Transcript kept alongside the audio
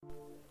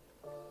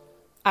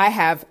I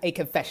have a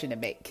confession to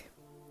make.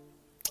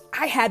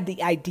 I had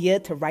the idea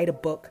to write a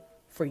book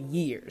for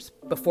years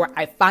before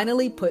I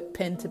finally put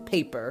pen to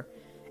paper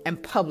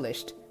and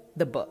published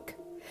the book.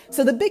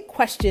 So the big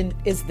question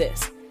is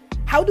this: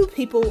 how do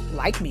people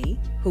like me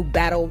who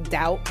battle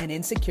doubt and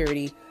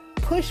insecurity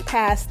push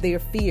past their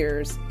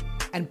fears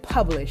and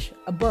publish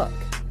a book?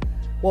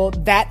 Well,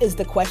 that is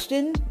the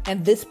question,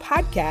 and this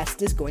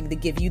podcast is going to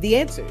give you the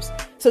answers.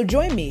 So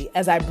join me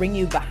as I bring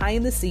you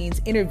behind the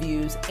scenes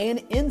interviews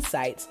and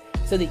insights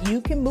so that you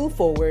can move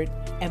forward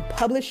and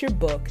publish your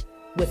book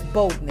with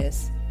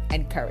boldness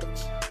and courage.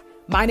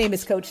 My name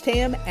is Coach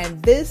Tam,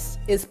 and this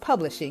is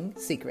Publishing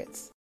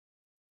Secrets.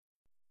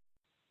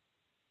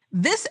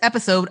 This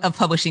episode of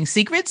Publishing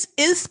Secrets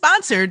is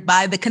sponsored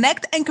by the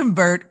Connect and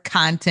Convert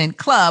Content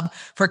Club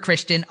for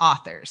Christian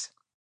authors.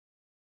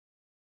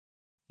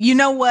 You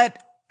know what?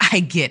 I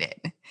get it.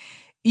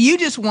 You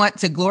just want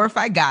to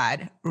glorify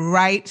God,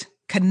 write,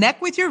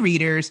 connect with your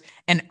readers,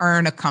 and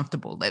earn a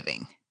comfortable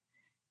living.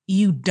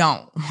 You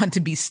don't want to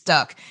be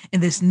stuck in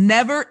this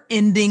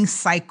never-ending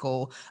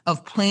cycle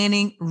of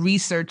planning,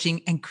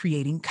 researching, and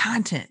creating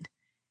content.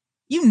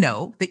 You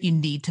know that you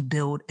need to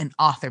build an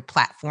author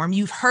platform.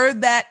 You've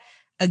heard that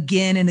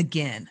again and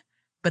again.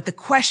 But the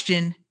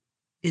question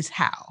is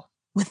how?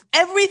 With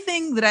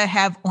everything that I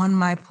have on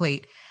my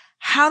plate,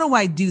 how do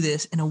I do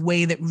this in a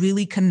way that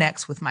really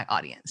connects with my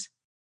audience?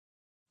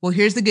 Well,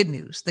 here's the good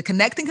news. The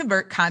Connect and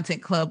Convert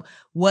Content Club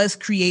was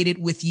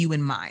created with you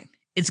in mind.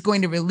 It's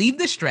going to relieve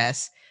the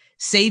stress,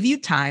 save you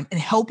time, and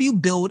help you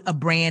build a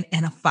brand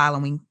and a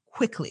following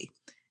quickly.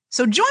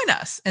 So join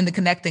us in the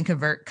Connect and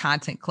Convert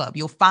Content Club.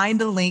 You'll find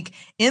the link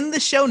in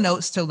the show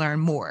notes to learn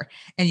more,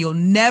 and you'll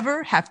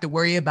never have to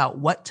worry about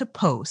what to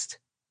post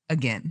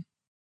again.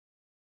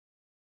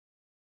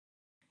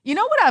 You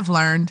know what I've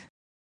learned?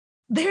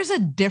 There's a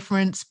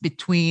difference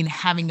between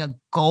having a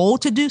goal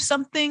to do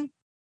something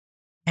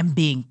and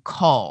being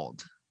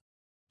called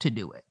to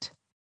do it.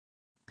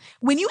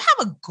 When you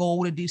have a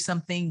goal to do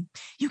something,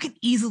 you can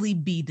easily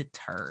be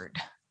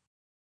deterred.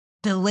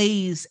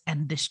 Delays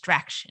and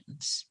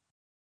distractions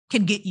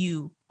can get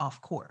you off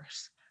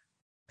course.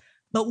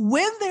 But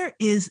when there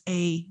is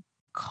a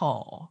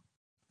call,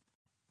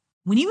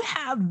 when you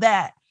have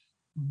that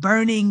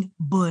burning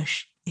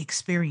bush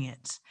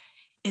experience,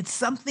 it's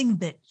something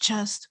that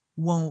just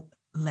won't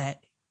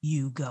let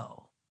you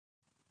go.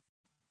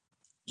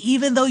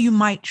 Even though you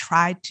might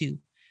try to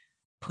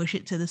push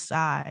it to the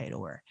side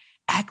or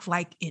act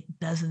like it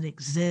doesn't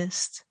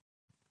exist,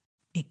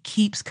 it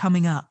keeps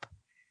coming up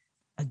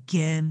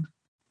again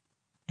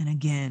and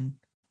again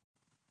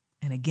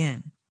and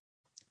again.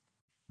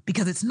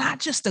 Because it's not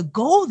just a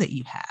goal that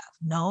you have.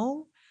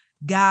 No,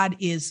 God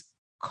is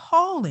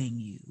calling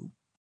you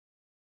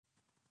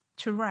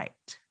to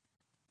write.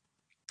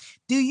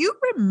 Do you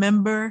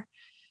remember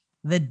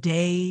the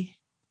day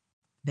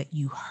that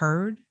you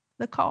heard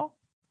the call?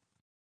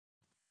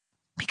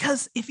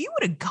 Because if you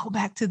were to go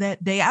back to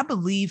that day, I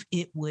believe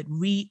it would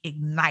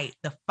reignite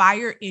the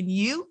fire in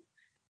you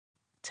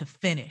to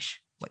finish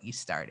what you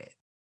started.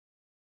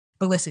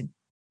 But listen,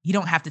 you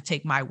don't have to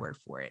take my word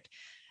for it.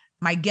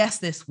 My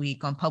guest this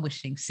week on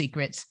Publishing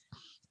Secrets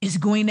is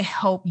going to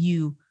help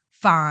you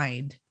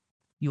find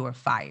your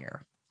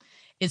fire.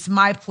 It's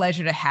my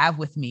pleasure to have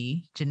with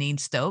me Janine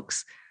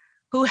Stokes,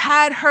 who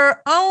had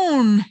her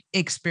own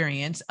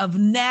experience of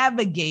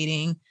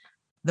navigating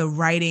the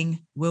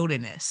writing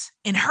wilderness.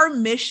 And her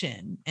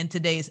mission in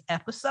today's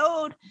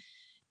episode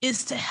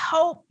is to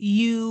help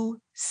you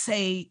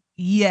say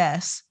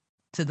yes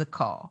to the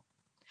call,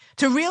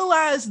 to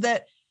realize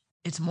that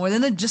it's more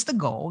than just a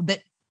goal,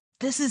 that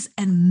this is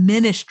a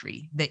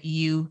ministry that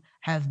you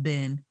have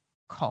been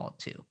called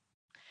to.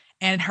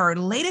 And her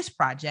latest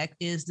project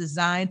is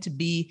designed to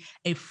be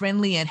a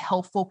friendly and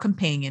helpful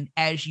companion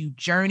as you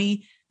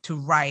journey to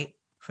write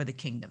for the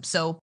kingdom.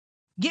 So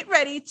get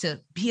ready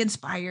to be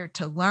inspired,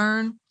 to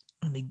learn,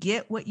 and to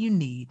get what you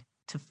need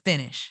to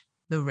finish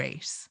the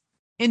race.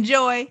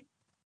 Enjoy.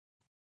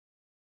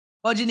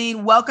 Well,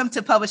 Janine, welcome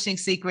to Publishing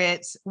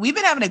Secrets. We've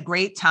been having a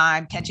great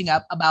time catching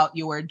up about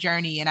your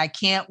journey, and I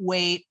can't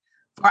wait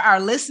for our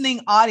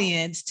listening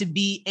audience to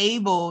be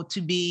able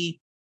to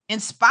be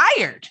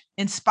inspired.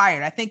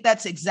 I think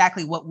that's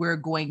exactly what we're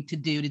going to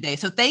do today.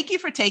 So thank you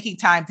for taking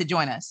time to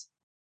join us.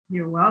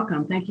 You're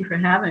welcome. Thank you for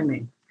having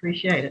me.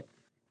 Appreciate it.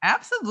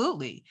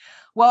 Absolutely.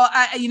 Well,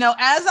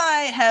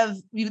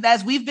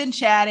 as we've been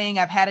chatting,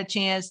 I've had a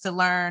chance to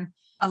learn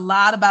a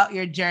lot about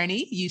your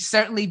journey. You've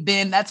certainly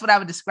been, that's what I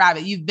would describe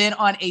it. You've been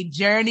on a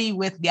journey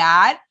with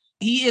God.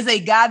 He is a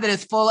God that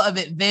is full of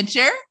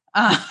adventure.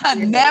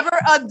 Never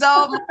a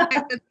dull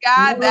moment with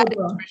God, that is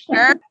for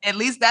sure. At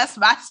least that's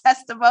my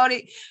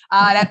testimony.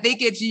 And I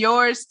think it's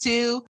yours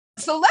too.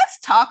 So let's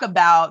talk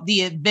about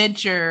the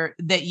adventure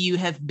that you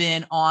have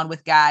been on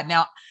with God.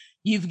 Now,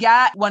 you've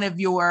got one of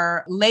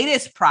your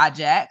latest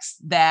projects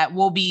that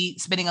we'll be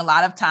spending a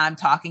lot of time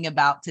talking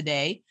about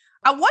today.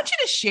 I want you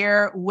to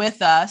share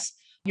with us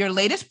your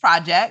latest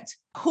project,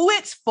 who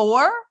it's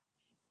for,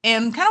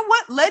 and kind of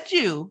what led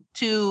you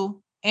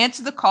to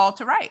answer the call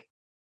to write.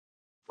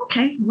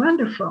 Okay,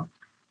 wonderful.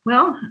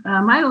 Well,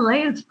 my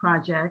latest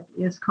project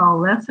is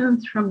called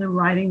Lessons from the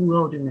Writing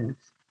Wilderness: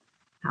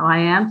 How I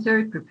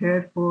Answered,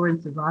 Prepared for,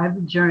 and Survived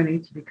the Journey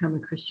to Become a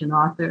Christian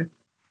Author,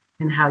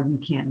 and How You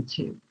Can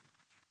Too.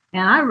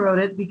 And I wrote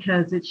it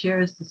because it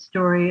shares the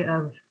story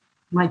of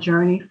my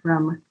journey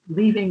from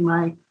leaving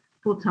my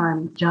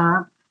full-time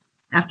job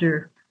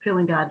after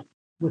feeling God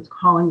was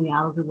calling me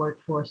out of the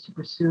workforce to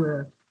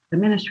pursue the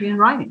ministry in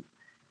writing.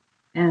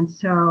 And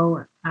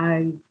so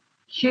I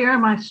share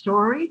my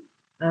story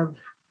of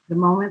the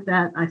moment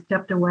that I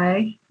stepped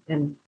away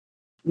and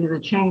the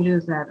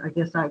changes that I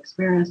guess I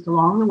experienced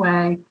along the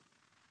way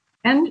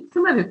and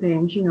some other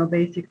things,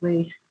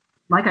 basically,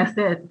 like I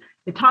said,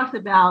 it talks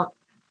about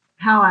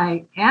how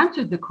I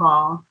answered the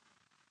call,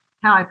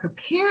 how I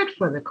prepared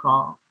for the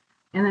call,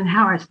 and then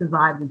how I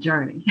survived the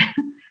journey.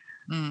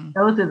 Mm.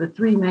 Those are the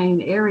three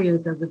main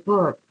areas of the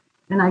book.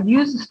 And I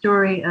use the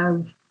story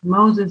of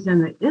Moses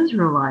and the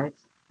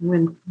Israelites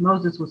when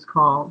Moses was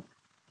called,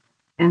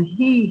 and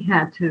he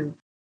had to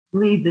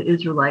lead the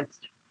Israelites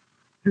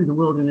through the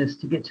wilderness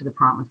to get to the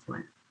promised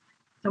land.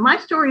 So my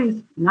story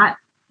is not,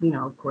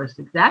 of course,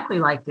 exactly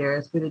like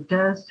theirs, but it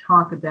does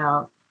talk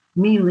about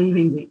me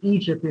leaving the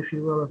Egypt, if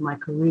you will, of my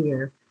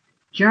career,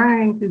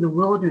 journeying through the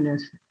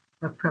wilderness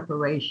of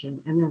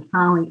preparation, and then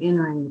finally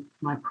entering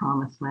my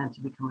promised land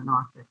to become an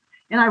author.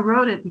 And I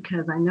wrote it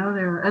because I know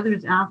there are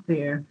others out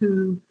there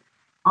who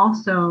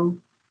also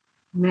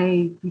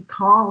may be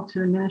called to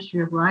the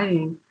ministry of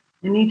writing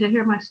and need to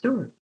hear my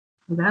story.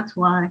 So that's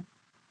why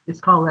it's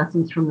called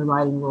Lessons from the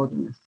Writing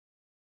Wilderness.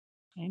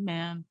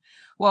 Amen.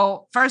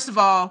 Well, first of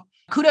all,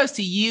 kudos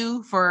to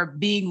you for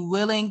being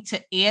willing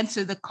to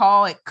answer the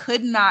call. It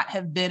could not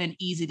have been an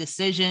easy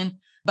decision,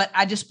 but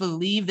I just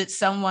believe that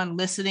someone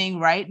listening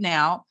right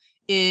now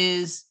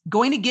is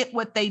going to get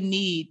what they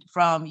need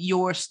from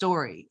your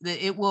story,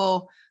 that it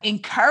will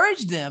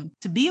encourage them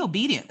to be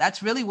obedient.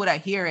 That's really what I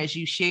hear as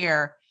you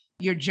share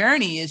your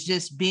journey, is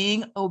just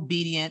being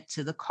obedient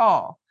to the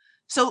call.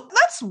 So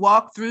let's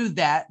walk through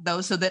that,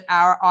 though, so that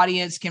our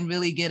audience can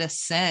really get a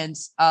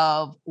sense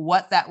of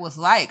what that was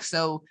like.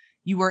 So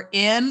you were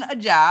in a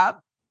job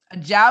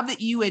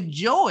that you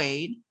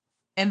enjoyed,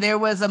 and there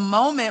was a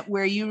moment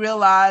where you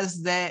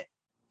realized that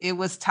it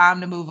was time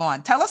to move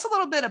on. Tell us a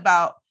little bit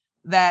about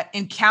that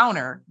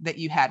encounter that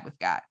you had with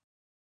God.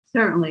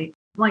 Certainly.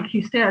 Like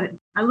you said,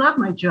 I love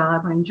my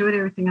job. I enjoyed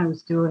everything I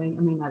was doing.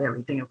 I mean, not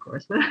everything, of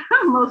course, but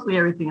mostly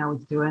everything I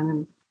was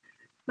doing.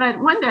 But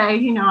one day,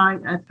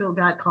 I feel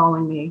God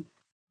calling me.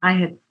 I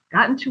had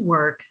gotten to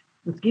work,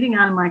 was getting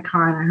out of my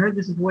car, and I heard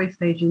this voice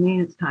say,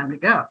 Janine, it's time to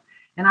go.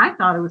 And I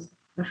thought it was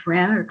a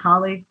friend or a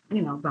colleague,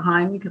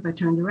 behind me, because I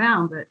turned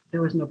around, but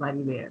there was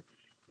nobody there.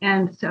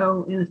 And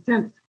so, in a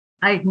sense,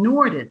 I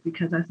ignored it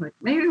because I was like,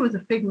 maybe it was a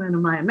figment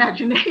of my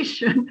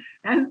imagination.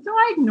 And so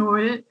I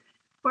ignored it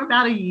for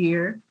about a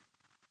year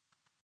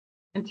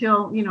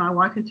until, I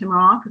walked into my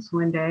office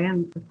one day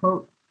and the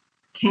quote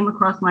came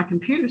across my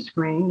computer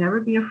screen: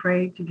 never be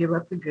afraid to give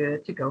up the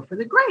good to go for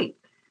the great.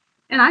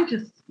 And I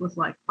just was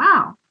like,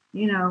 wow,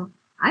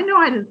 I know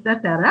I didn't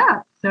set that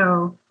up.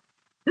 So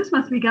this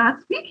must be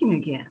God speaking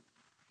again.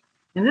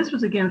 And this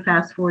was, again,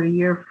 fast forward a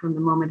year from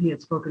the moment he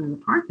had spoken in the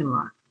parking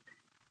lot.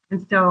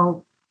 And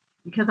so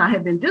because I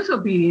had been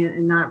disobedient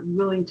and not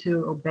willing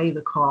to obey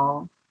the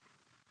call,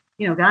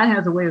 God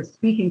has a way of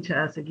speaking to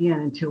us again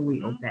until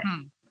we obey.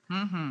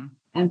 Mm-hmm.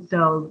 And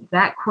so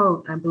that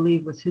quote, I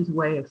believe, was his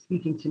way of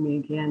speaking to me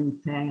again and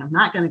saying, I'm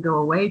not going to go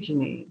away,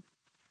 Janine.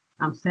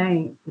 I'm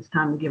saying it's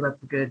time to give up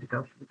the good to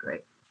go for the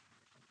great.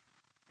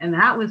 And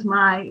that was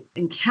my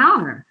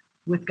encounter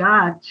with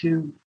God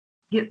to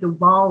get the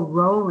ball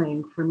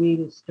rolling for me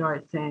to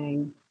start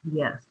saying,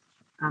 yes,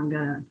 I'm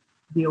going to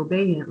be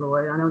obedient,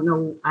 Lord. I don't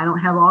know. I don't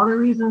have all the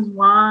reasons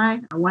why.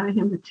 I wanted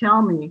him to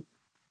tell me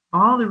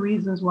all the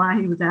reasons why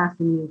he was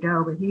asking me to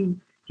go, but he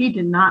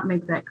did not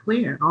make that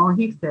clear. All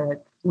he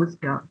said was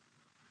go.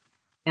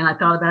 And I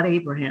thought about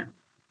Abraham,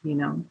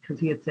 because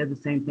he had said the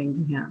same thing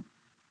to him.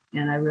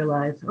 And I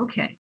realized,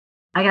 okay,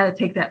 I got to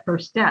take that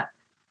first step.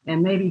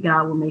 And maybe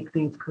God will make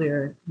things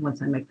clear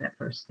once I make that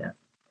first step.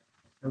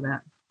 So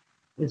that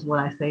is what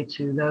I say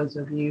to those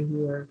of you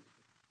who are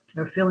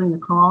feeling the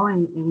call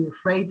and you're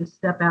afraid to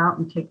step out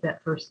and take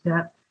that first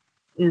step,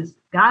 is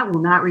God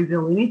will not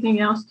reveal anything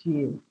else to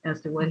you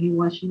as to what he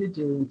wants you to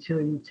do until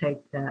you take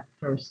that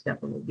first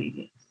step of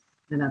obedience.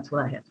 And that's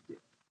what I had to do.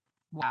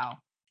 Wow.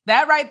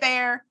 That right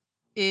there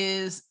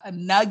is a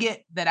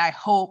nugget that I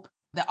hope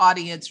the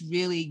audience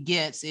really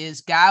gets,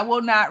 is God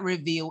will not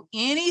reveal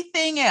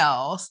anything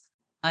else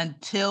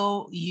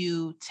until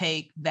you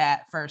take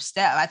that first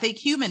step. I think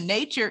human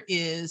nature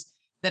is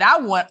that I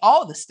want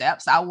all the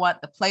steps. I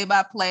want the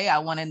play-by-play. I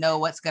want to know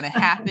what's going to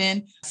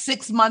happen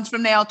 6 months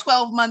from now,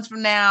 12 months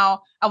from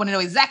now. I want to know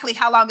exactly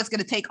how long it's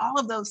going to take, all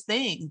of those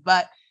things.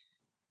 But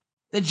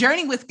the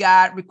journey with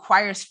God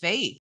requires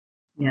faith.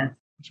 Yes.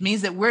 Which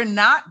means that we're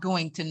not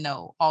going to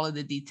know all of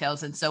the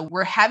details. And so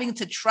we're having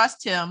to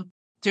trust him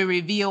to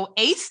reveal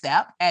a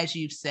step, as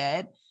you've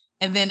said.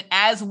 And then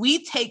as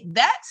we take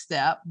that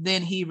step,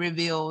 then he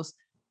reveals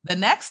the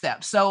next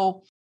step.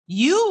 So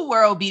you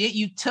were obedient.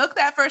 You took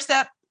that first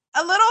step,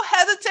 a little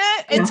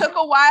hesitant. It took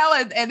a while.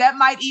 And that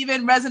might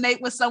even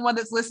resonate with someone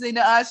that's listening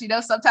to us.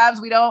 Sometimes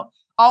we don't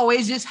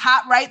always just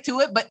hop right to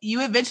it, but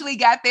you eventually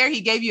got there.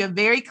 He gave you a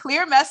very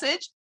clear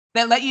message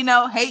that let you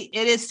know, hey,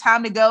 it is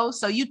time to go.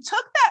 So you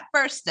took that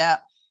first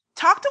step.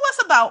 Talk to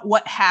us about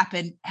what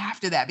happened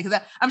after that, because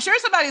I'm sure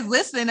somebody's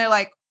listening. They're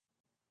like,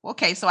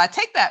 okay, so I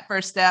take that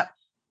first step.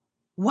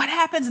 What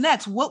happens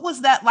next? What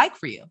was that like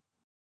for you?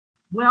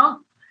 Well,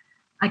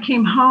 I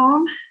came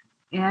home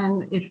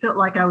and it felt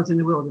like I was in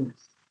the wilderness.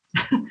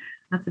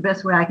 That's the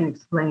best way I can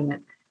explain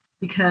it,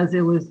 because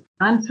it was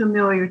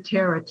unfamiliar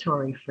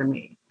territory for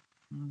me.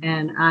 Mm-hmm.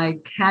 And I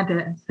had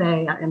to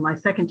say, in my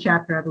second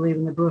chapter, I believe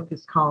in the book,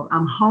 is called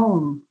I'm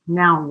Home,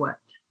 Now What?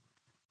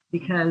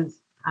 Because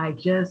I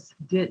just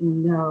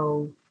didn't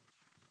know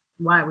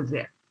why I was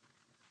there.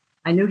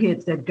 I knew he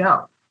had said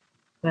go,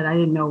 but I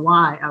didn't know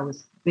why I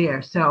was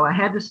there. So I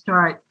had to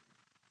start.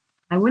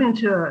 I went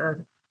into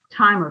a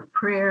time of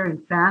prayer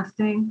and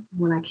fasting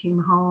when I came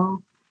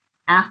home,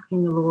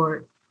 asking the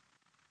Lord,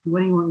 what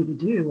do you want me to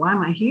do? Why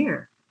am I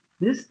here?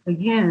 This,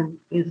 again,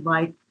 is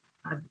like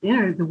I've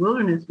entered the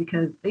wilderness,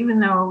 because even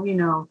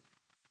though,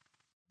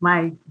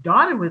 my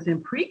daughter was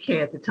in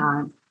pre-K at the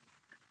time,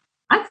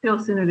 I still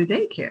sent her to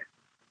daycare.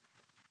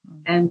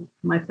 And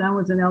my son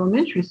was in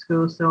elementary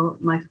school. So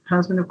my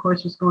husband, of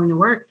course, was going to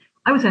work.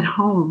 I was at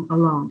home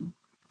alone.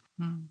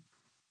 Mm.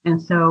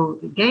 And so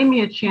it gave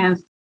me a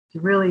chance to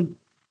really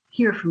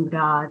hear from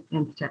God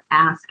and to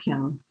ask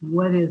him,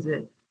 what is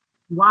it?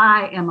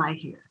 Why am I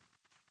here?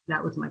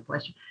 That was my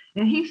question.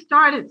 And he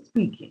started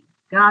speaking.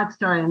 God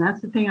started. And that's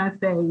the thing I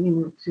say,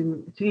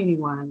 to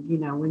anyone,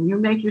 when you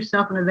make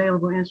yourself an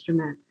available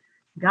instrument,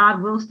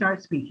 God will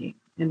start speaking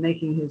and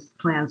making his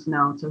plans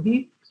known. So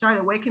he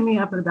started waking me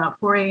up at about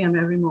 4 a.m.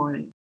 every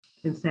morning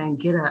and saying,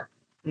 get up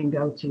and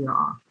go to your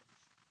office.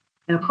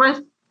 And of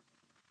course,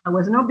 I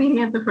wasn't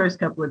obedient the first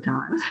couple of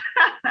times.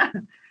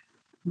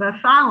 But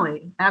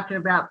finally, after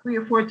about 3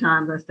 or 4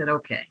 times, I said,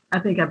 okay, I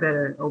think I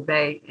better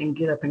obey and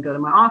get up and go to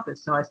my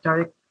office. So I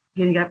started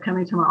getting up,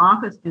 coming to my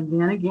office.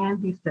 And then again,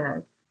 he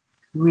said,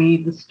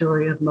 read the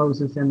story of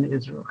Moses and the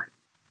Israelites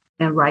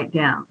and write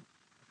down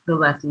the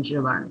lessons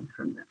you're learning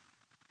from them.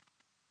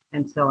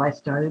 And so I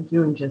started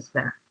doing just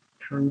that.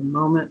 From the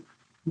moment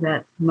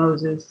that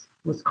Moses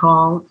was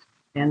called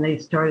and they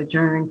started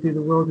journeying through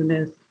the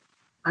wilderness,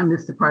 I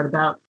missed the part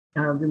about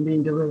them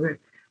being delivered,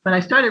 but I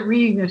started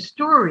reading their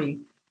story.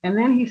 And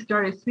then he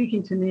started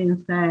speaking to me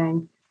and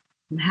saying,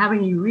 I'm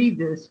having you read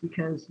this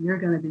because you're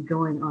going to be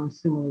going on a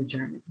similar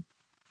journey.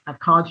 I've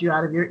called you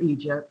out of your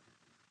Egypt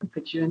and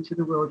put you into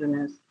the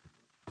wilderness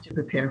to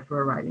prepare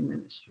for a writing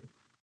ministry.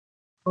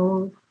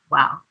 Oh,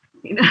 wow.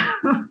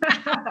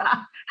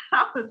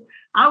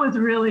 I was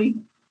really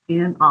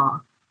in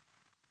awe.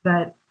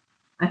 But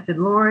I said,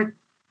 Lord,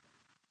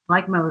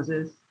 like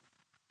Moses,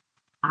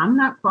 I'm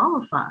not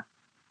qualified.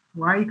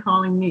 Why are you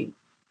calling me?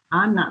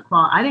 I'm not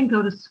qualified. I didn't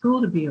go to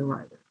school to be a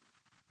writer.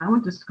 I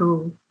went to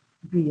school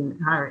to be in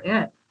higher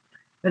ed.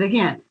 But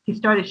again, he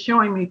started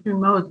showing me through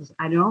Moses,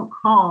 I don't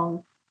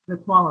call the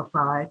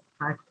qualified,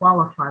 I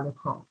qualify the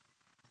call.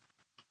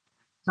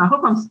 So I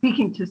hope I'm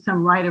speaking to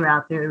some writer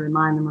out there to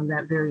remind them of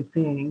that very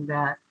thing,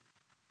 that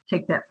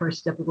take that first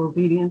step of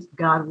obedience.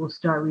 God will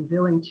start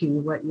revealing to you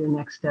what your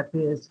next step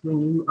is when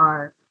you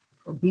are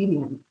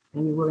obedient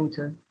and you're willing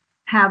to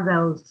have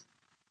those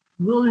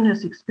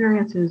wilderness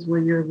experiences where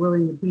you're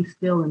willing to be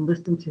still and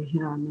listen to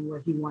him and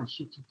what he wants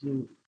you to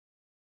do.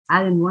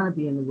 I didn't want to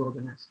be in the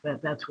wilderness,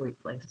 but that's where he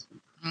placed me.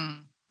 Mm.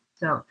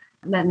 So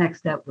that next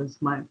step was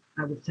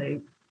I would say,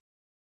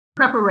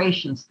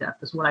 preparation step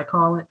is what I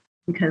call it,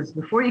 because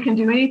before you can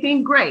do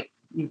anything great,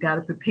 you've got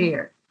to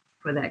prepare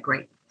for that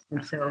greatness.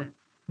 And so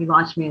he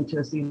launched me into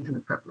a season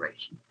of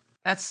preparation.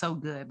 That's so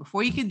good.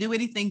 Before you can do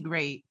anything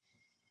great,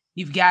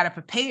 you've got to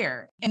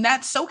prepare. And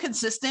that's so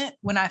consistent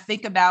when I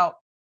think about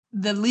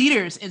the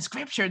leaders in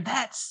scripture.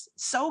 That's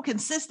so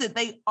consistent.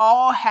 They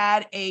all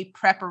had a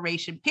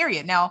preparation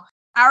period. Now,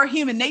 our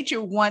human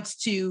nature wants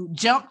to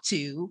jump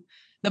to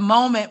the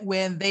moment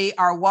when they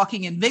are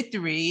walking in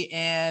victory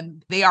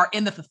and they are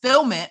in the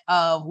fulfillment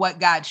of what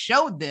God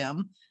showed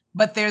them.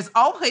 But there's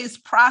always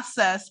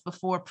process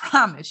before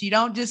promise. You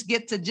don't just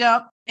get to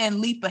jump and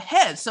leap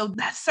ahead. So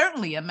that's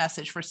certainly a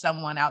message for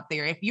someone out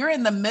there. If you're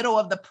in the middle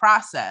of the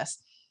process,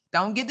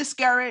 don't get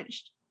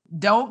discouraged.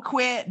 Don't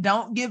quit.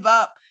 Don't give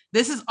up.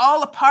 This is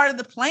all a part of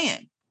the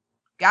plan.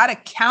 God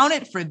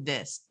accounted for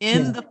this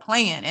in the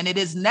plan. And it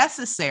is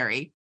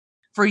necessary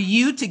for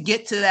you to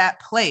get to that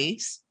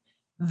place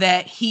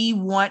that he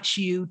wants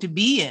you to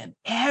be in.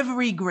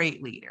 Every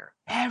great leader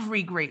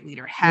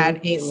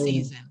had a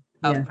season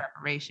of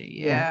preparation.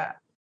 Yeah.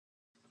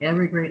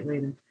 Every great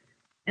leader.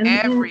 And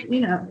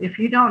if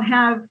you don't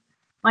have,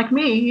 like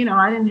me,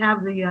 I didn't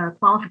have the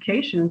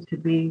qualifications to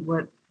be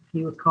what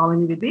he was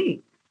calling me to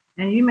be.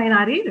 And you may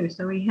not either.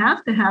 So he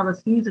has to have a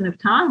season of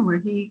time where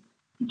he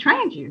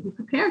trains you, he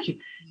prepares you.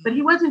 But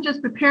he wasn't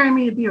just preparing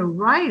me to be a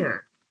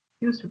writer.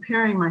 He was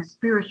preparing my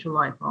spiritual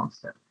life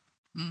also.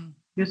 Mm.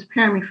 He was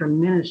preparing me for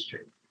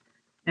ministry.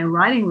 And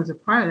writing was a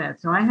part of that.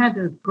 So I had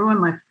to grow in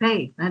my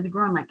faith. I had to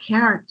grow in my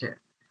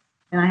character.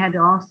 And I had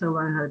to also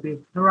learn how to be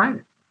a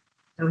writer.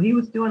 So he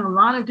was doing a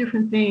lot of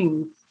different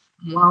things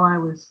while I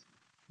was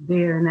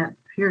there in that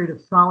period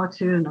of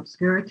solitude and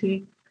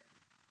obscurity,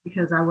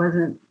 because I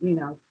wasn't,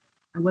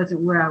 I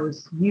wasn't where I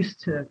was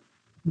used to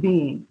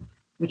being,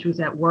 which was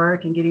at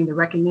work and getting the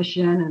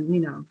recognition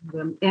and,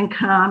 the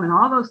income and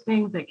all those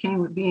things that came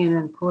with being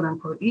in quote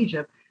unquote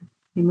Egypt.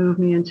 He moved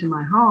me into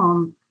my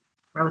home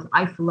where I was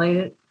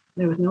isolated.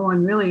 There was no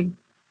one really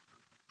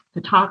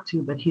to talk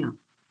to but him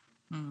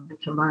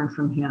and to learn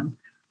from him,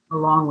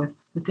 along with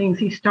the things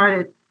he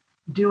started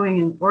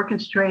doing and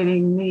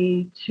orchestrating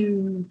me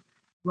to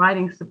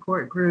writing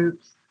support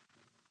groups,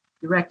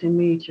 directing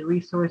me to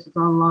resources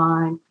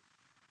online,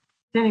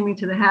 sending me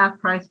to the half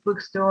price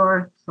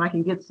bookstore so I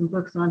can get some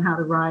books on how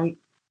to write.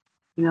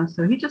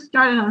 So he just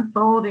started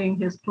unfolding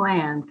his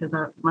plan, because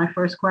my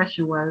first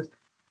question was,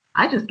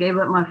 I just gave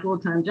up my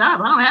full-time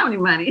job. I don't have any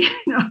money.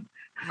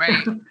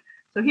 Right.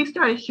 So he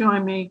started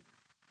showing me,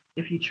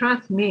 if you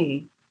trust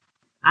me,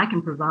 I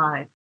can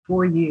provide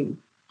for you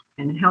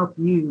and help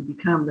you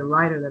become the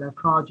writer that I've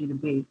called you to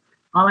be.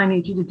 All I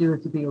need you to do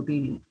is to be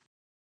obedient.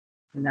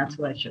 And that's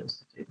what I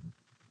chose to do.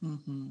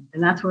 Mm-hmm.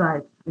 And that's what I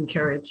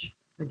encourage,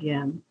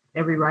 again,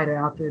 every writer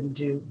out there to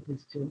do,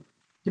 is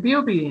to be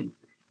obedient.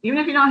 Even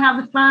if you don't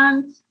have the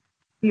funds,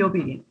 be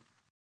obedient.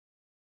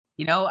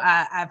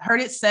 I've heard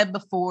it said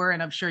before,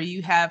 and I'm sure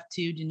you have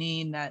too,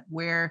 Janine, that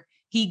where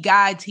he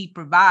guides, he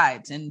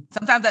provides. And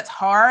sometimes that's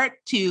hard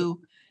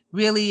to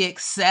really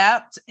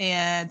accept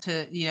and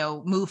to,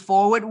 move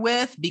forward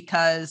with,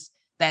 because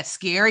that's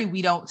scary.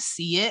 We don't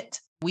see it.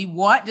 We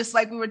want, just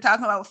like we were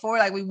talking about before,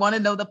 like we want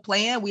to know the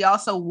plan. We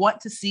also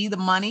want to see the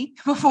money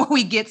before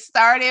we get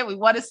started. We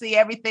want to see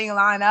everything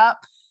line up.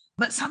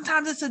 But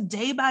sometimes it's a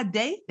day by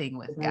day thing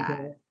with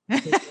God.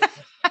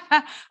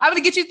 I'm going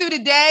to get you through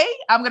today.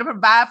 I'm going to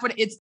provide for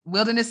it's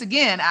wilderness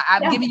again.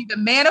 I'm giving you the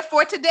manna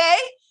for today.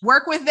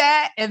 Work with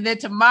that. And then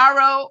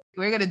tomorrow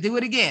we're going to do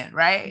it again,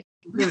 right?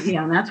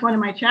 Yeah, and that's one of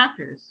my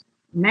chapters.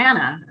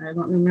 Manna, I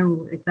don't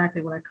remember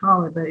exactly what I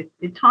call it, but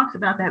it talks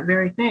about that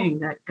very thing,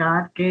 that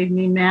God gave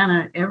me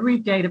manna every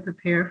day to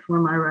prepare for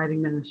my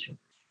writing ministry,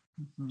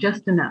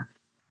 just enough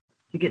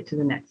to get to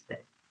the next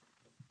day.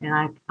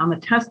 And I'm a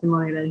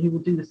testimony that he will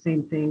do the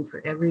same thing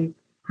for every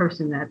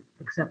person that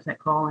accepts that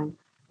calling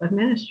of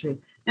ministry.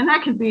 And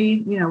that could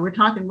be, we're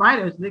talking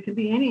writers, it could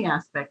be any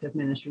aspect of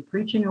ministry,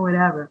 preaching or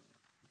whatever.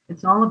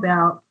 It's all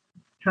about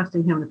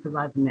trusting him to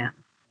provide the manna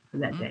for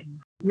that day,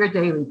 your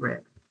daily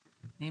bread.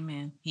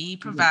 Amen. He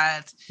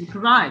provides. He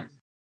provides.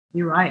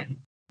 You're right.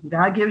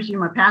 God gives you,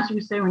 my pastor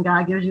would say, when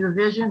God gives you a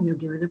vision, he'll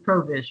give you the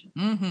provision.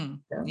 Mm-hmm.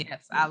 So,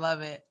 yes, I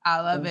love it. I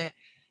love it.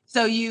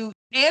 So you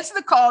answer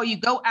the call, you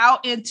go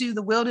out into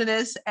the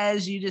wilderness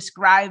as you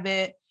describe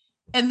it,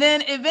 and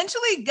then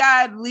eventually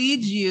God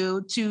leads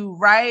you to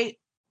write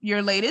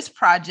your latest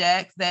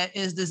project that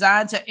is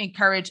designed to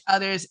encourage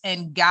others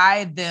and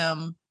guide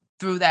them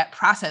through that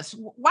process.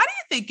 Why do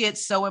you think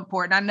it's so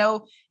important? I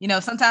know,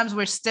 sometimes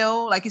we're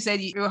still, like you said,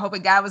 you were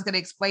hoping God was going to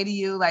explain to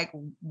you like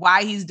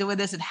why he's doing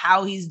this and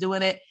how he's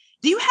doing it.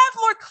 Do you have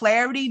more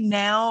clarity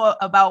now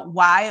about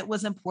why it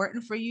was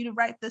important for you to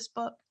write this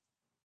book?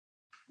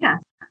 Yeah,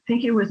 I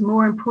think it was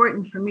more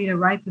important for me to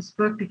write this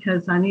book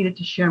because I needed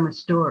to share my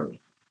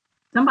story.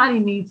 Somebody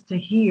needs to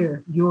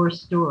hear your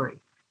story,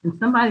 and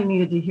somebody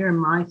needed to hear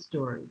my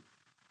story.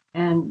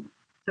 And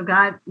so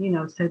God,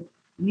 said,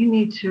 you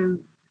need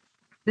to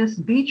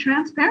just be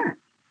transparent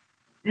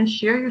and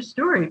share your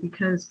story,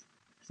 because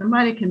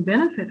somebody can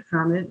benefit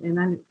from it. And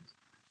then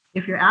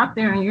if you're out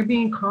there and you're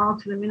being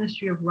called to the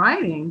ministry of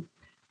writing,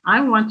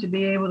 I want to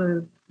be able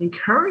to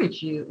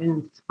encourage you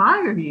and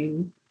inspire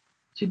you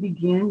to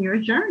begin your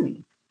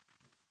journey,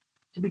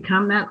 to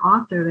become that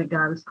author that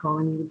God is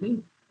calling you to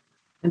be.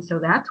 And so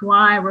that's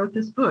why I wrote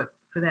this book,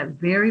 for that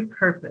very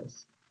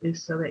purpose,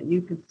 is so that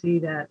you could see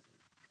that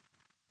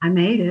I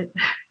made it.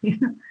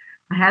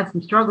 I had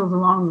some struggles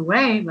along the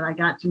way, but I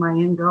got to my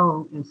end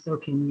goal, and so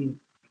can you.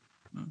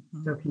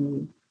 Mm-hmm. So can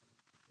you.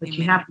 But Amen.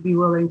 You have to be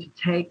willing to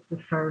take the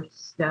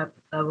first step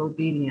of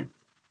obedience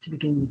to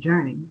begin your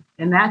journey.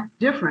 And that's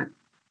different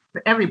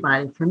for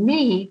everybody. For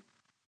me,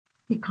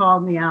 he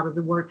called me out of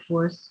the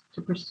workforce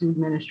to pursue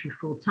ministry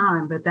full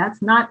time, but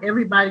that's not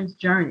everybody's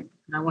journey.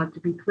 And I want to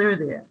be clear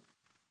there.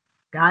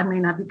 God may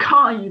not be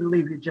calling you to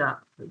leave your job,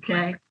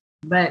 okay?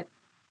 But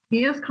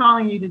he is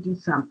calling you to do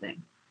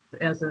something.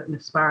 As an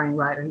aspiring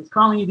writer, he's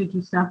calling you to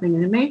do something,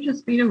 and it may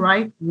just be to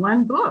write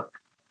one book.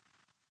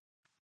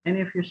 And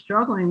if you're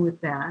struggling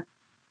with that,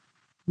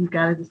 you've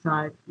got to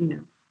decide,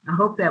 I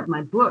hope that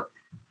my book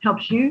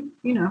helps you,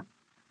 to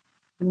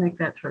make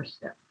that first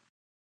step.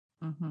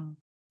 Mm-hmm.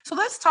 So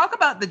let's talk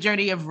about the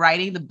journey of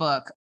writing the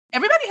book.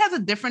 Everybody has a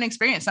different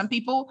experience. Some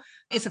people,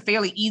 it's a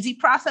fairly easy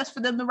process for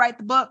them to write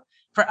the book.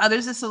 For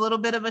others, it's a little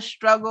bit of a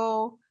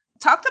struggle.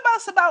 Talk to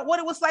us about what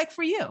it was like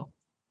for you.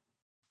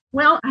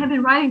 Well, I have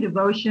been writing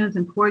devotions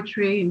and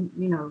poetry,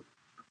 and,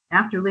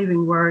 after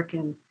leaving work.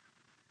 And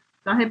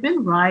so I had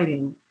been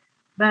writing,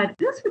 But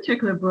this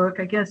particular book,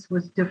 I guess,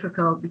 was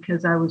difficult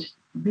because I was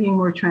being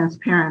more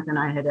transparent than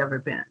I had ever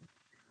been.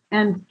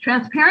 And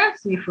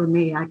transparency for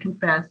me, I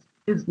confess,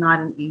 is not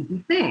an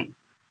easy thing.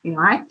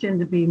 I tend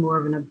to be more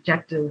of an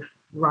objective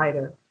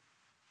writer.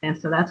 And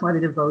so that's why the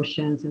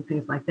devotions and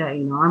things like that,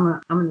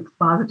 I'm an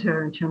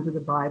expositor in terms of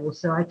the Bible.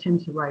 So I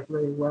tend to write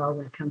really well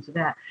when it comes to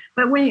that.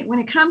 But when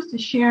it comes to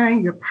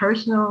sharing your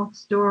personal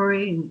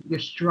story and your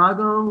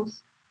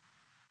struggles,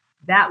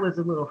 that was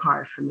a little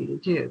hard for me to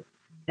do.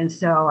 And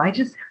so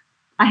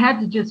I had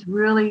to just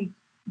really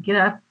get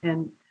up,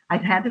 and I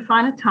had to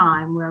find a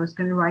time where I was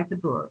going to write the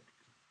book.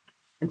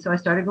 And so I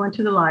started going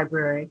to the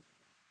library,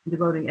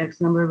 devoting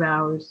X number of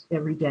hours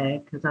every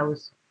day because I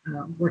was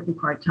working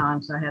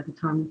part-time, so I had the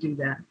time to do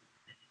that.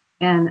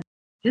 And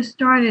just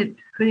started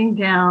putting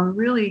down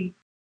really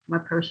my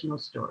personal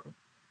story.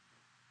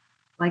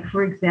 Like,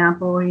 for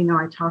example,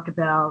 I talk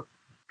about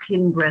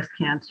getting breast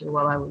cancer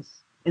while I was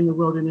in the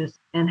wilderness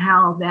and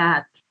how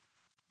that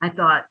I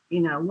thought,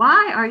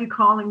 why are you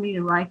calling me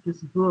to write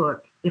this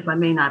book if I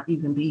may not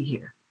even be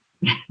here?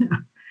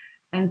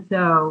 And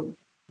so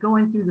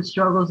going through the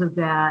struggles of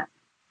that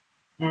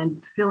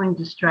and feeling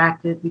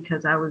distracted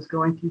because I was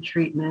going through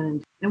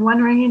treatment and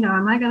wondering,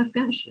 am I going to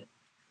finish it?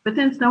 But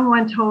then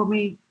someone told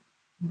me,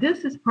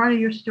 this is part of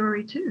your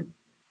story too.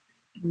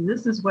 And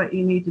this is what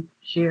you need to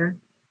share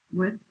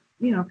with,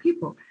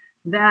 people.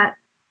 That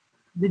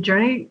the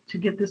journey to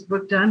get this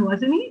book done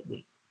wasn't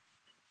easy.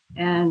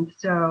 And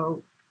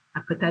so I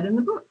put that in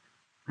the book.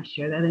 I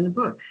share that in the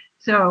book.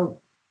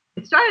 So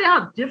it started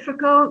out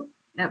difficult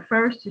at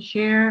first to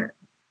share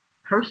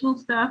personal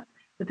stuff,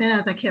 but then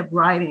as I kept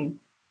writing,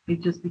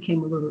 it just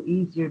became a little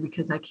easier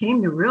because I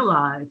came to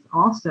realize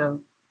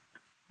also,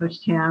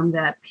 Coach Tam,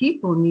 that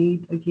people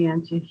need,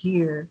 again, to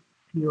hear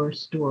your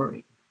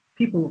story.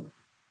 People,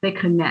 they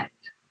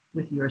connect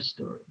with your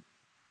story.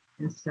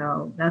 And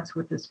so that's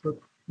what this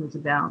book was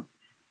about.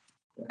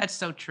 That's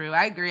so true.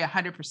 I agree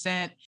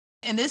 100%.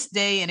 In this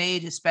day and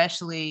age,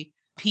 especially,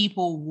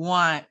 people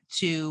want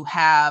to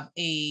have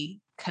a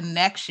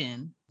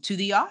connection to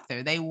the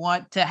author. They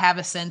want to have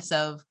a sense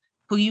of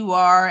who you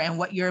are and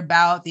what you're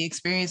about, the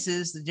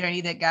experiences, the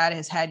journey that God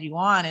has had you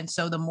on. And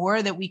so the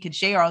more that we can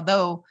share,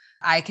 although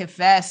I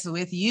confess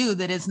with you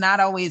that it's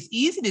not always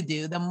easy to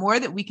do, the more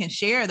that we can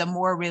share, the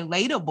more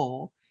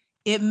relatable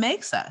it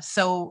makes us.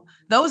 So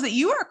those that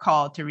you are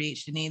called to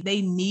reach, Janine,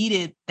 they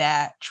needed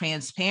that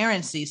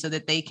transparency so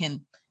that they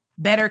can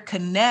better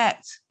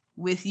connect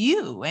with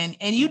you. And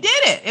you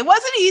did it. It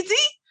wasn't easy,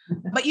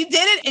 but you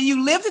did it and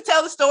you lived to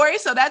tell the story.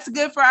 So that's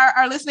good for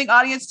our listening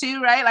audience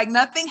too, right? Like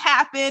nothing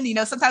happened.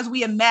 Sometimes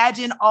we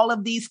imagine all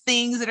of these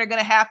things that are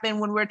going to happen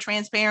when we're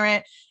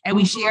transparent and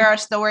we share our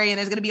story, and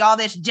there's going to be all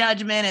this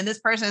judgment and this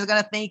person is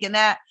going to think and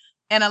that.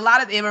 And a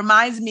lot of it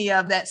reminds me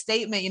of that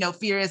statement,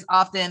 fear is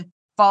often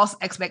false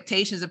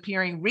expectations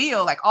appearing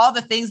real. Like all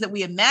the things that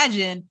we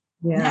imagine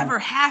never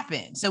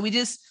happen. So we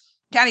just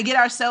kind of get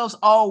ourselves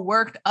all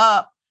worked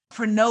up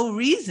for no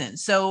reason.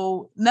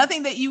 So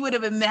nothing that you would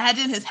have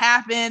imagined has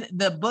happened.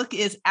 The book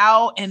is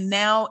out and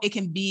now it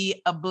can be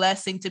a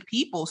blessing to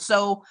people.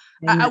 So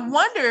I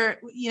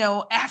wonder,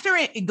 after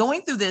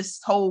going through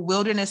this whole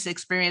wilderness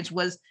experience,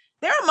 was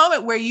there a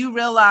moment where you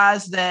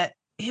realized that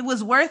it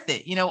was worth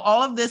it?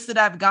 All of this that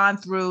I've gone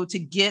through to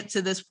get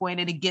to this point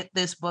and to get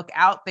this book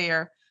out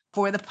there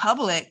for the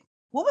public.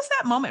 What was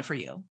that moment for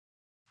you?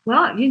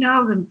 Well,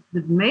 the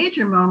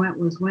major moment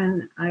was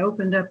when I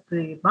opened up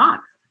the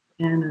box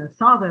and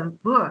saw the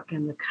book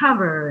and the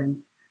cover.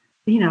 And,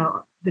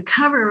 the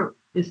cover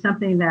is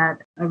something that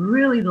I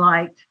really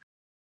liked.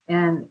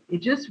 And it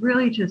just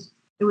really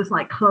it was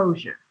like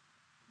closure.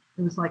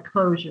 It was like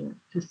closure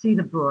to see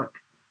the book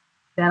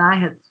that I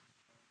had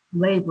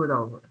labored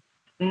over.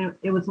 And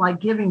it was like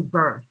giving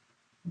birth.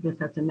 I guess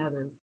that's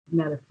another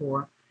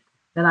metaphor,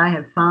 that I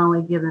had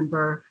finally given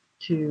birth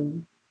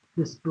to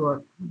this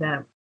book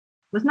that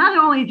was not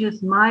only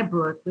just my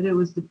book, but it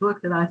was the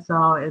book that I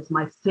saw as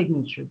my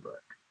signature book.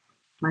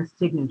 My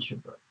signature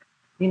book.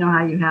 You know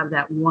how you have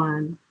that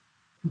one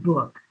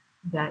book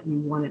that you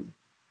want to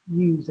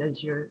use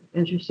as your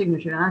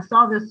signature. And I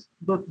saw this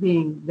book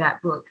being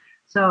that book.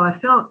 So I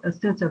felt a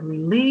sense of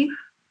relief.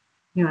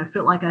 I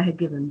felt like I had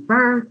given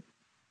birth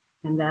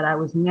and that I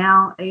was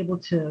now able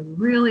to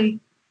really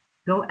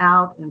go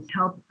out and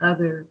help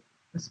other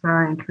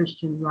aspiring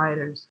Christian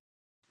writers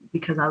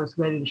because I was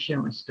ready to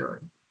share my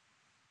story.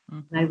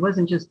 And I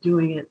wasn't just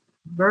doing it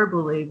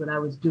verbally, but I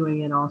was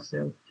doing it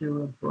also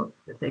through a book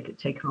that they could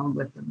take home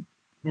with them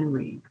and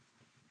read.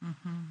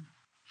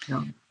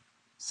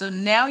 So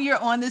now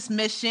you're on this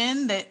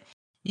mission that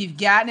you've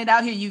gotten it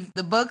out here.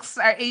 The books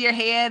are in your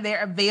hand.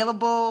 They're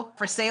available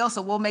for sale.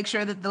 So we'll make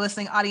sure that the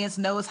listening audience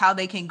knows how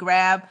they can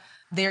grab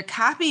their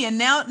copy. And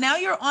now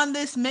you're on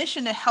this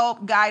mission to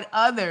help guide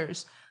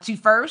others to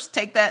first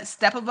take that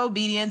step of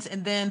obedience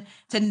and then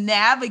to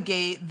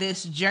navigate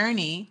this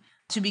journey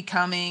to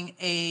becoming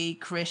a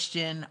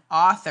Christian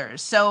author.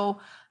 So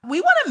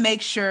we want to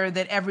make sure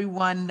that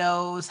everyone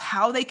knows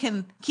how they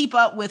can keep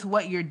up with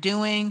what you're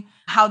doing,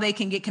 how they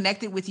can get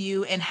connected with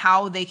you, and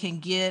how they can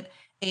get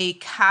a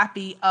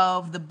copy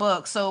of the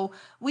book. So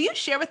will you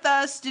share with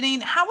us,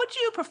 Janine, how would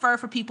you prefer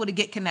for people to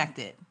get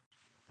connected?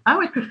 I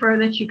would prefer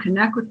that you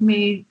connect with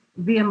me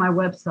via my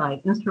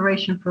website,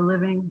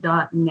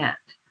 inspirationforliving.net.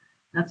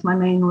 That's my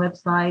main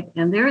website.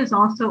 And there is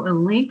also a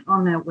link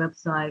on that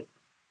website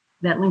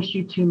that links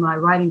you to my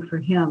Writing for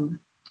Him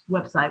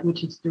website,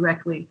 which is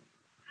directly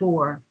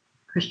for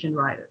Christian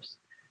writers.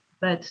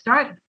 But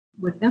start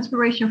with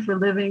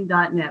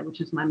inspirationforliving.net,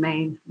 which is my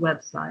main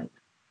website.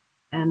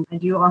 And I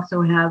do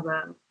also have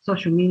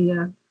social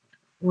media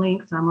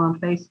links. I'm on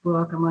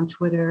Facebook, I'm on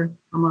Twitter,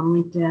 I'm on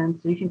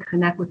LinkedIn. So you can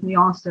connect with me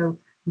also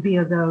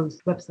via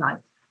those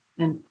websites.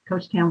 And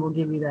Coach Tam will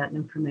give you that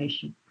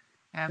information.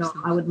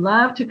 Absolutely. So I would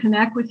love to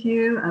connect with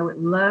you. I would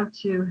love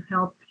to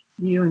help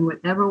you in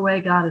whatever way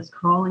God is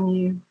calling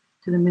you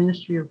to the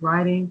ministry of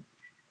writing.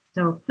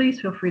 So please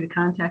feel free to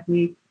contact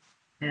me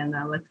and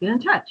let's get in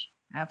touch.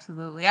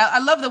 Absolutely. I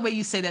love the way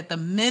you say that, the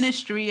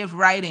ministry of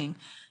writing.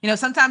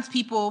 Sometimes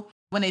people,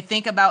 when they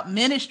think about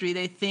ministry,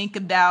 they think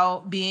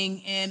about being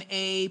in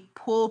a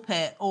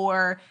pulpit,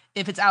 or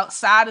if it's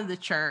outside of the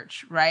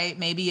church, right?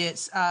 Maybe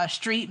it's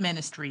street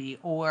ministry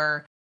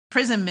or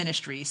prison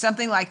ministry,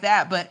 something like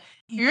that. But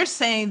you're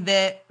saying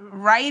that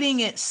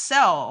writing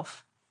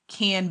itself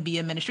can be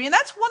a ministry. And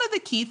that's one of the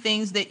key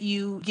things that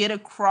you get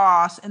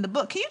across in the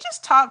book. Can you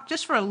just talk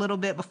just for a little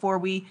bit before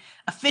we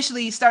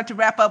officially start to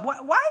wrap up?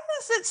 Why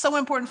is it so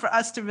important for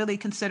us to really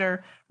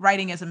consider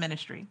writing as a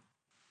ministry?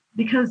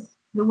 Because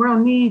the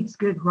world needs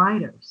good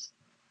writers.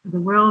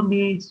 The world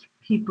needs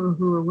people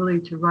who are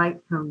willing to write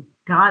from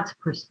God's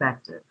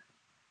perspective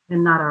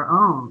and not our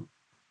own,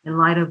 in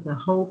light of the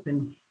hope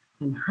and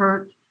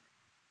hurt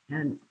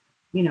and,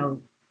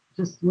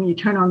 just when you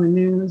turn on the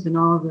news and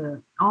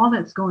all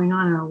that's going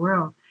on in our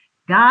world.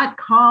 God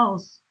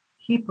calls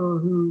people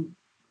who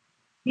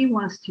he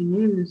wants to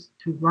use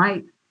to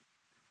write,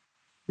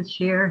 to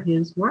share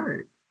his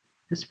word,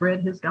 to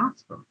spread his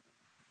gospel.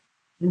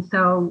 And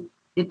so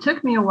it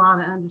took me a while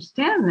to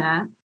understand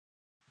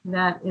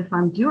that if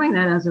I'm doing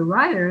that as a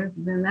writer,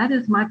 then that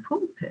is my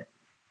pulpit.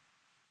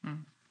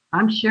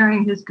 I'm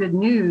sharing his good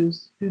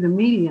news through the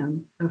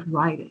medium of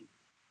writing.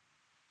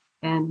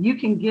 And you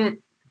can get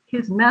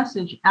his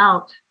message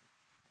out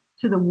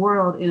to the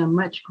world in a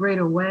much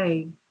greater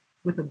way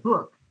with a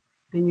book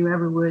than you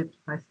ever would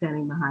by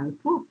standing behind the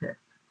pulpit.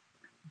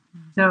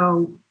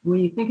 So when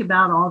you think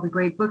about all the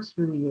great books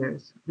through the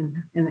years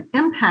and the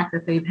impact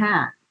that they've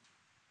had,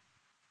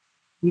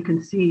 you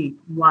can see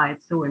why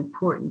it's so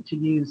important to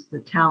use the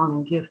talent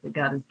and gift that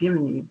God has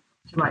given you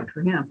to write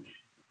for him.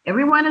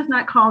 Everyone is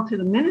not called to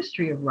the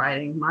ministry of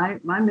writing.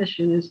 My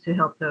mission is to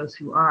help those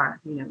who are.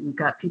 You've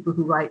got people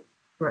who write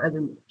for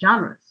other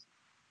genres,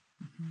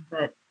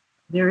 but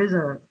there is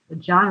a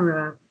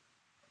genre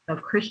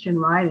of Christian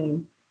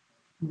writing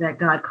that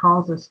God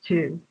calls us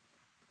to.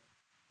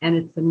 And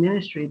it's the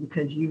ministry,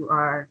 because you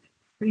are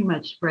pretty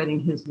much spreading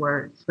his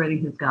word, spreading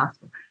his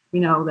gospel.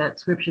 That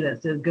scripture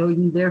that says, "Go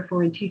ye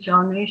therefore and teach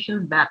all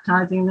nations,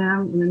 baptizing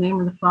them in the name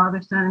of the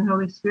Father, Son, and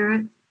Holy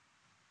Spirit."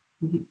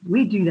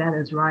 We do that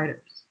as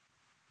writers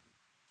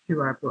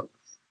through our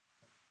books,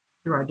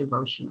 through our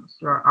devotionals,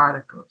 through our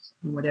articles,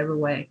 in whatever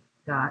way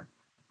God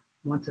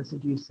wants us to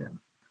do so.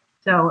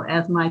 So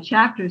as my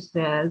chapter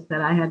says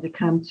that I had to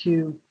come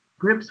to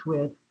grips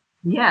with,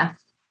 yes,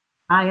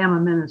 I am a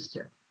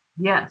minister.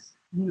 Yes,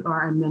 you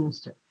are a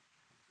minister.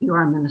 You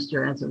are a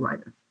minister as a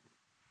writer.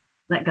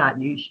 Let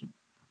God use you.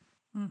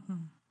 Mm-hmm.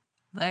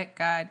 Let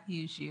God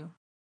use you.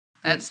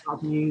 Let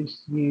God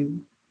use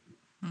you.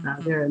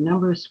 There are a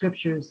number of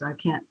scriptures, I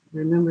can't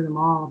remember them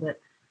all, but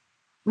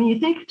when you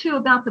think too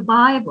about the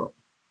Bible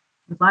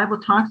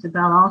talks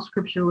about all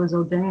scripture was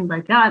ordained by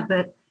God,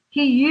 but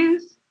he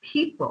used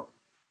people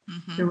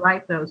to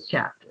write those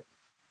chapters.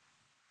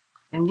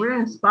 And we're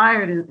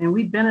inspired and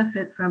we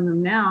benefit from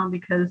them now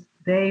because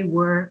they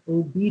were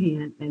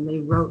obedient and they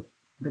wrote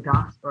the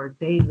gospel, or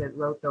David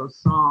wrote those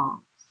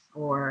songs,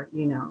 or,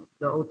 the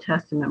Old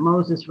Testament,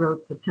 Moses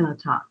wrote the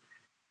Pentateuch,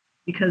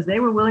 because they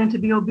were willing to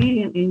be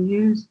obedient and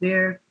use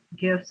their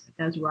gifts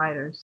as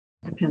writers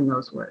to pen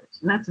those words.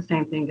 And that's the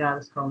same thing God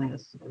is calling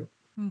us to do.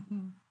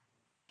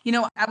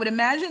 I would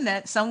imagine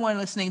that someone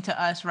listening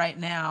to us right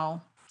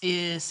now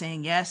is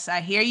saying, yes,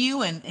 I hear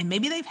you. And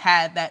maybe they've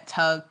had that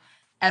tug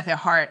at their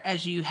heart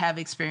as you have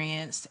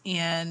experienced.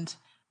 And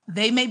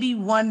they may be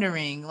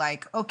wondering,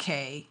 like,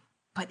 okay,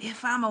 but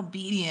if I'm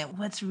obedient,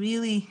 what's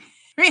really,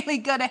 really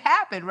going to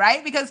happen,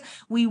 right? Because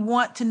we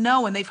want to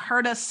know, and they've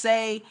heard us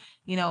say,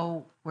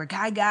 we're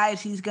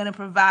guys, he's going to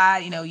provide,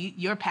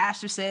 your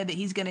pastor said that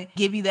he's going to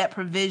give you that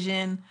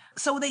provision.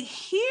 So they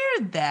hear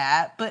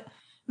that, but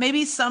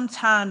maybe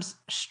sometimes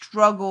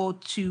struggle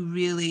to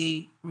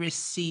really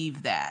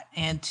receive that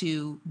and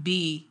to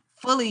be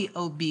fully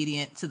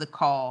obedient to the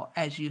call,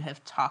 as you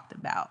have talked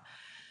about.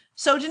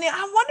 So, Janine,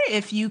 I wonder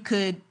if you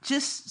could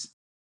just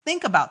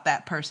think about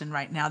that person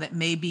right now that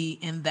may be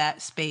in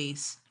that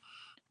space.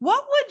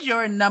 What would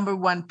your number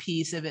one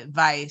piece of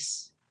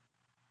advice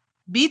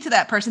be to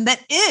that person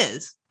that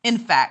is, in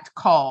fact,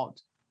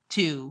 called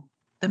to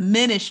the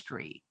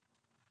ministry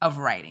of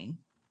writing?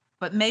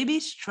 but maybe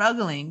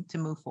struggling to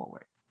move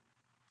forward?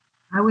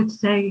 I would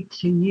say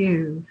to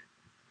you,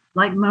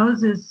 like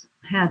Moses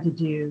had to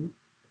do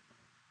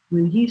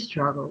when he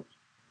struggled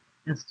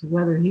as to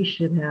whether he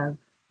should have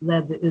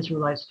led the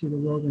Israelites through the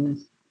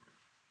wilderness,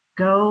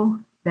 go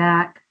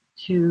back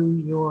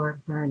to your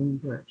burning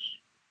bush.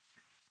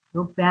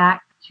 Go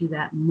back to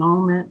that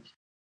moment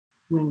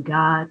when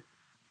God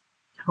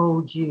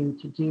told you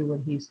to do what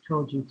he's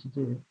told you to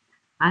do.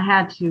 I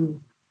had to,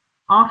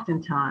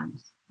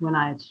 oftentimes, when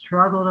I had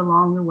struggled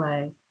along the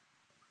way,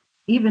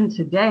 even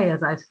today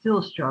as I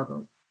still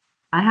struggle,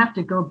 I have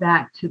to go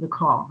back to the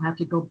call. I have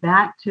to go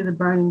back to the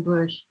burning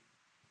bush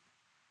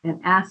and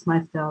ask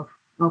myself,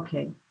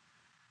 okay,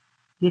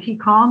 did he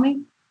call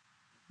me?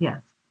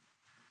 Yes.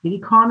 Did he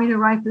call me to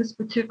write this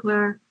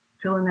particular,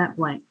 fill in that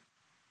blank?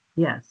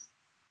 Yes.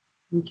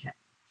 Okay.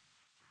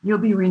 You'll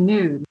be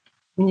renewed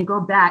when you go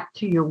back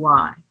to your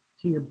why,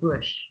 to your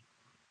bush.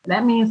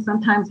 That means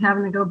sometimes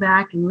having to go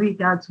back and read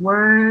God's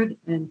word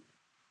and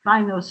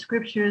find those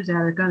scriptures that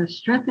are going to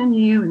strengthen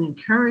you and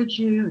encourage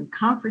you and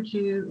comfort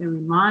you and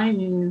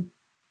remind you,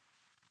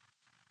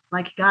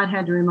 like God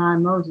had to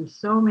remind Moses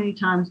so many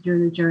times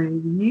during the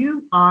journey,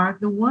 you are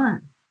the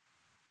one.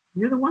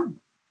 You're the one.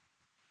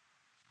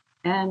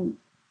 And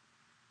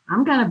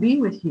I'm going to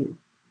be with you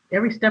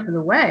every step of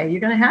the way.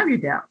 You're going to have your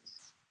doubts,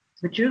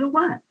 but you're the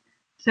one.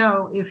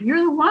 So if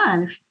you're the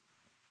one, if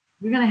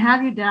you're going to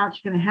have your doubts,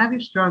 you're going to have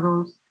your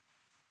struggles,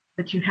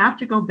 but you have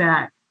to go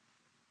back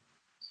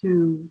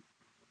to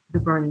the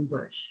burning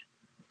bush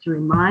to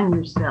remind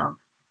yourself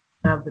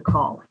of the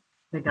calling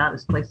that God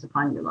has placed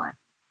upon your life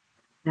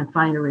and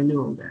find a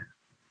renewal there.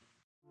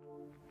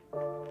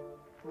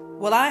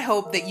 Well, I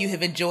hope that you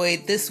have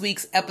enjoyed this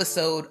week's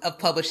episode of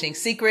Publishing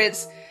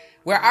Secrets,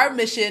 where our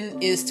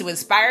mission is to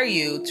inspire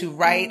you to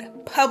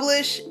write,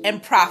 publish,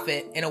 and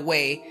profit in a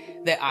way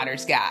that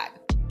honors God.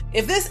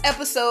 If this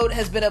episode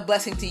has been a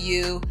blessing to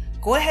you,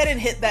 go ahead and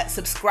hit that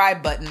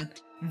subscribe button,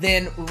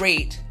 then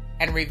rate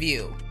and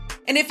review.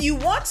 And if you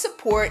want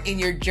support in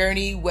your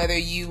journey, whether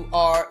you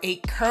are a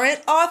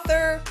current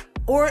author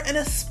or an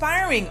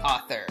aspiring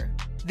author,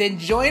 then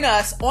join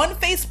us on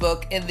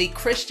Facebook in the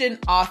Christian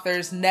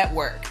Authors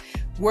Network.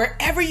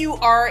 Wherever you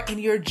are in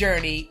your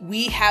journey,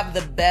 we have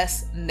the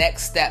best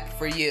next step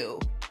for you.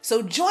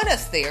 So join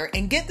us there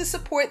and get the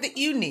support that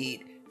you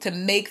need to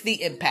make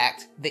the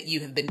impact that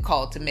you have been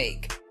called to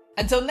make.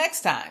 Until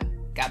next time,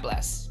 God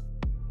bless.